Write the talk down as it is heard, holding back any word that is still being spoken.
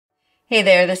Hey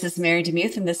there, this is Mary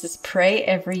DeMuth, and this is Pray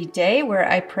Every Day, where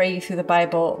I pray you through the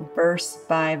Bible verse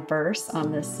by verse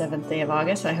on this 7th day of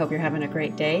August. I hope you're having a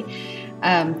great day.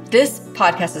 This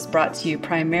podcast is brought to you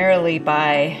primarily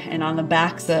by and on the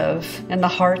backs of and the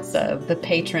hearts of the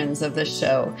patrons of this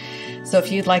show. So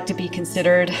if you'd like to be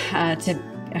considered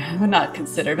not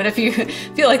considered, but if you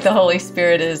feel like the Holy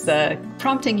Spirit is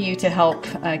prompting you to help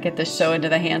get this show into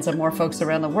the hands of more folks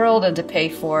around the world and to pay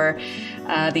for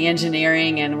the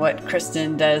engineering and what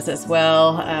Kristen does as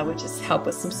well, which is help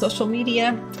with some social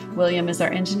media. William is our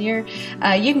engineer.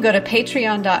 You can go to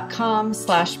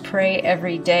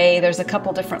patreon.com/prayeveryday. There's a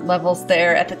couple different levels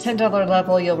there. At the $10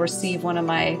 level, you'll receive one of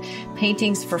my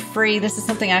paintings for free. This is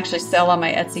something I actually sell on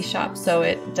my Etsy shop, so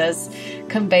it does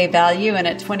convey value. And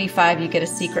at $25, you get a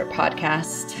secret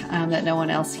podcast that no one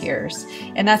else hears.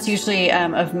 And that's usually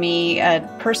of me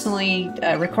personally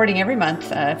recording every month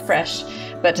fresh,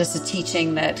 but just a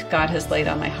teaching that God has laid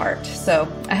on my heart. So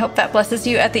I hope that blesses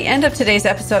you. At the end of today's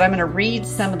episode, I'm going to read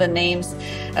some of the names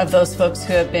of those folks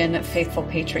who have been faithful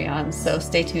Patreons. So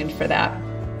stay tuned for that.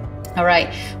 All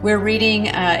right, we're reading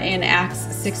in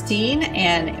Acts 16,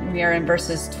 and we are in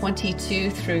verses 22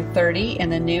 through 30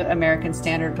 in the New American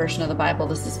Standard Version of the Bible.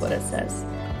 This is what it says.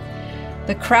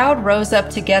 The crowd rose up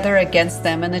together against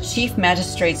them, and the chief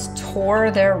magistrates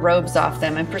tore their robes off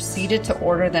them and proceeded to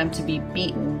order them to be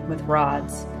beaten with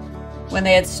rods. When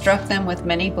they had struck them with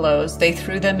many blows, they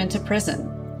threw them into prison,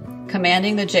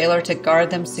 commanding the jailer to guard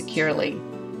them securely.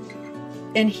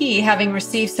 And he, having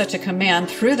received such a command,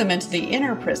 threw them into the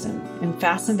inner prison and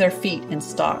fastened their feet in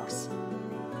stocks.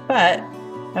 But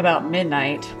about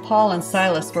midnight, Paul and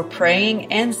Silas were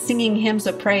praying and singing hymns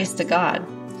of praise to God,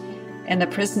 and the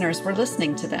prisoners were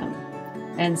listening to them.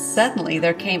 And suddenly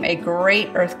there came a great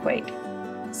earthquake,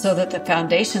 so that the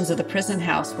foundations of the prison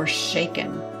house were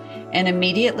shaken. And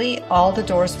immediately all the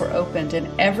doors were opened, and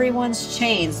everyone's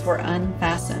chains were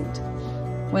unfastened.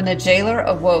 When the jailer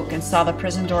awoke and saw the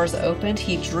prison doors opened,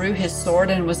 he drew his sword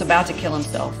and was about to kill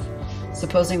himself,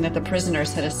 supposing that the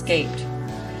prisoners had escaped.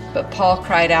 But Paul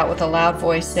cried out with a loud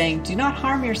voice, saying, "Do not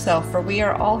harm yourself, for we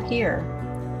are all here."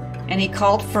 And he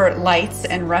called for lights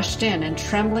and rushed in, and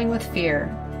trembling with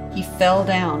fear, he fell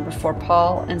down before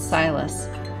Paul and Silas.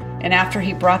 And after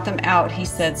he brought them out, he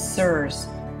said, "Sirs,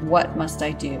 what must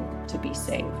I do to be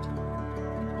saved?"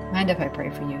 Mind if I pray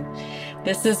for you?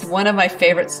 This is one of my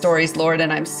favorite stories, Lord,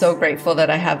 and I'm so grateful that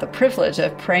I have the privilege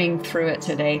of praying through it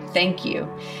today. Thank you.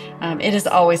 It is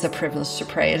always a privilege to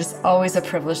pray. It is always a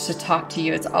privilege to talk to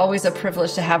you. It's always a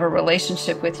privilege to have a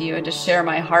relationship with you and to share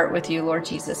my heart with you, Lord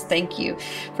Jesus. Thank you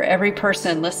for every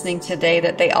person listening today,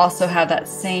 that they also have that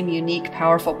same unique,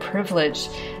 powerful privilege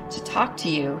to talk to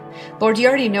you. Lord, you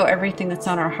already know everything that's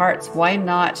on our hearts. Why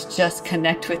not just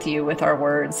connect with you with our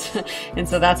words? And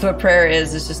so that's what prayer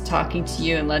is just talking to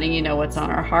you and letting you know what's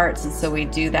on our hearts. And so we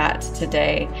do that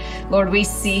today. Lord, we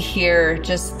see here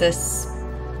just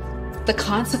the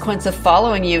consequence of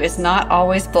following you is not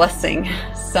always blessing.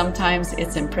 Sometimes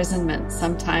it's imprisonment.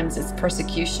 Sometimes it's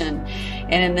persecution.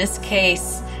 And in this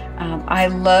case, I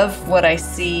love what I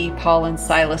see Paul and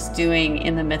Silas doing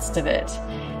in the midst of it.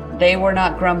 They were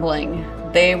not grumbling.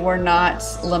 They were not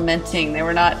lamenting. They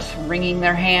were not wringing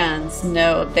their hands.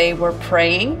 No, they were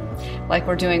praying like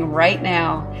we're doing right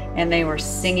now, and they were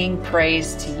singing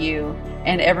praise to you,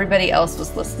 and everybody else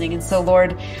was listening. And so,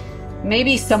 Lord,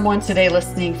 maybe someone today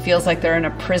listening feels like they're in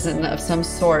a prison of some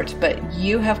sort, but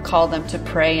you have called them to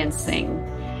pray and sing.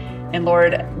 And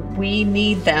Lord, we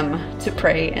need them to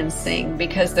pray and sing,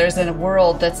 because there's a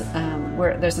world that's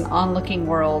where there's an onlooking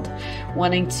world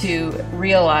wanting to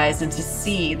realize and to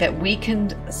see that we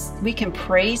can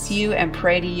praise you and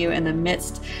pray to you in the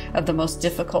midst of the most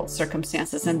difficult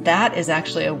circumstances. And that is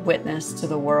actually a witness to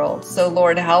the world. So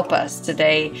Lord, help us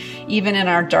today, even in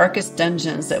our darkest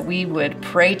dungeons, that we would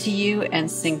pray to you and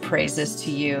sing praises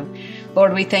to you.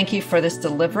 Lord, we thank you for this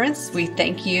deliverance. We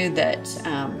thank you that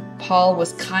Paul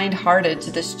was kind-hearted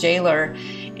to this jailer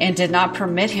and did not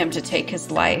permit him to take his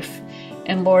life.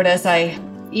 And Lord, as I,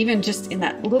 even just in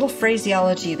that little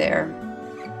phraseology there,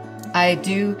 I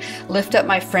do lift up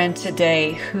my friend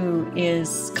today who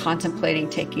is contemplating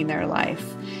taking their life.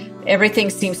 Everything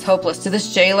seems hopeless. To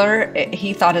this jailer,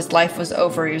 he thought his life was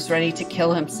over. He was ready to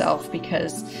kill himself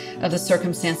because of the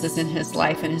circumstances in his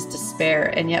life and his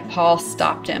despair. And yet Paul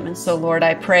stopped him. And so, Lord,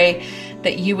 I pray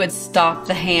that you would stop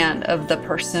the hand of the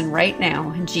person right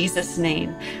now, in Jesus'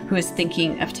 name, who is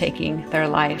thinking of taking their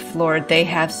life. Lord, they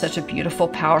have such a beautiful,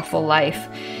 powerful life,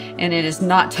 and it is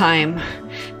not time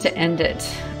to end it.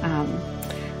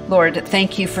 Lord,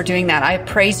 thank you for doing that. I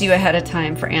praise you ahead of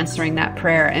time for answering that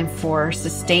prayer and for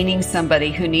sustaining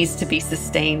somebody who needs to be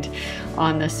sustained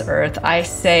on this earth. I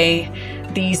say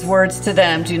these words to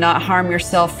them: do not harm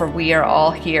yourself, for we are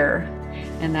all here.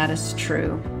 And that is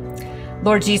true.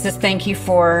 Lord Jesus, thank you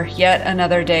for yet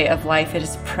another day of life. It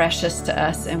is precious to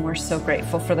us, and we're so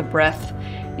grateful for the breath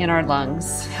in our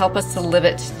lungs. Help us to live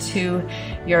it to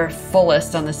your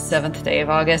fullest on the 7th day of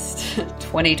August,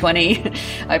 2020.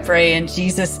 I pray in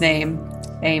Jesus' name,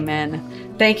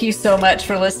 amen. Thank you so much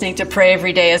for listening to Pray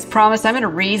Every Day. As promised, I'm going to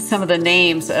read some of the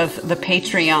names of the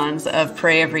Patreons of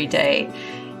Pray Every Day.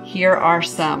 Here are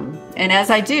some. And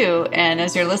as I do, and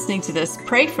as you're listening to this,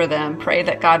 pray for them. Pray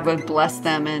that God would bless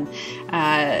them and,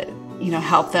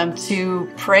 help them to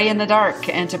pray in the dark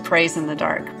and to praise in the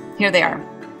dark. Here they are: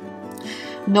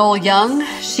 Noel Young,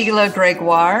 Sheila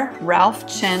Gregoire, Ralph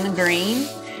Chen Green,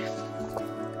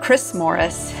 Chris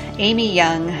Morris, Amy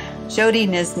Young, Jody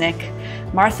Niznik,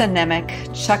 Martha Nemec,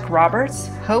 Chuck Roberts,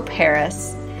 Hope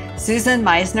Harris, Susan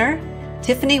Meisner,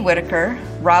 Tiffany Whitaker,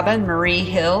 Robin Marie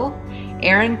Hill,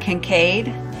 Aaron Kincaid,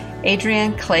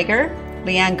 Adrienne Klager,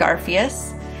 Leanne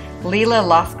Garfias, Leela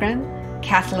Lofgren,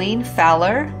 Kathleen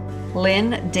Fowler,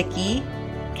 Lynn Dickey,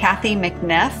 Kathy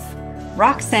McNeff,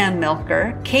 Roxanne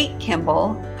Milker, Kate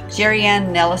Kimball,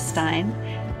 Jerry-Ann Nellestein,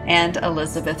 and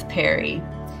Elizabeth Perry.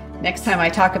 Next time I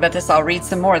talk about this, I'll read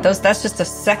some more. That's just a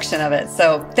section of it.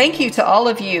 So thank you to all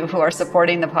of you who are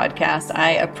supporting the podcast.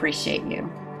 I appreciate you.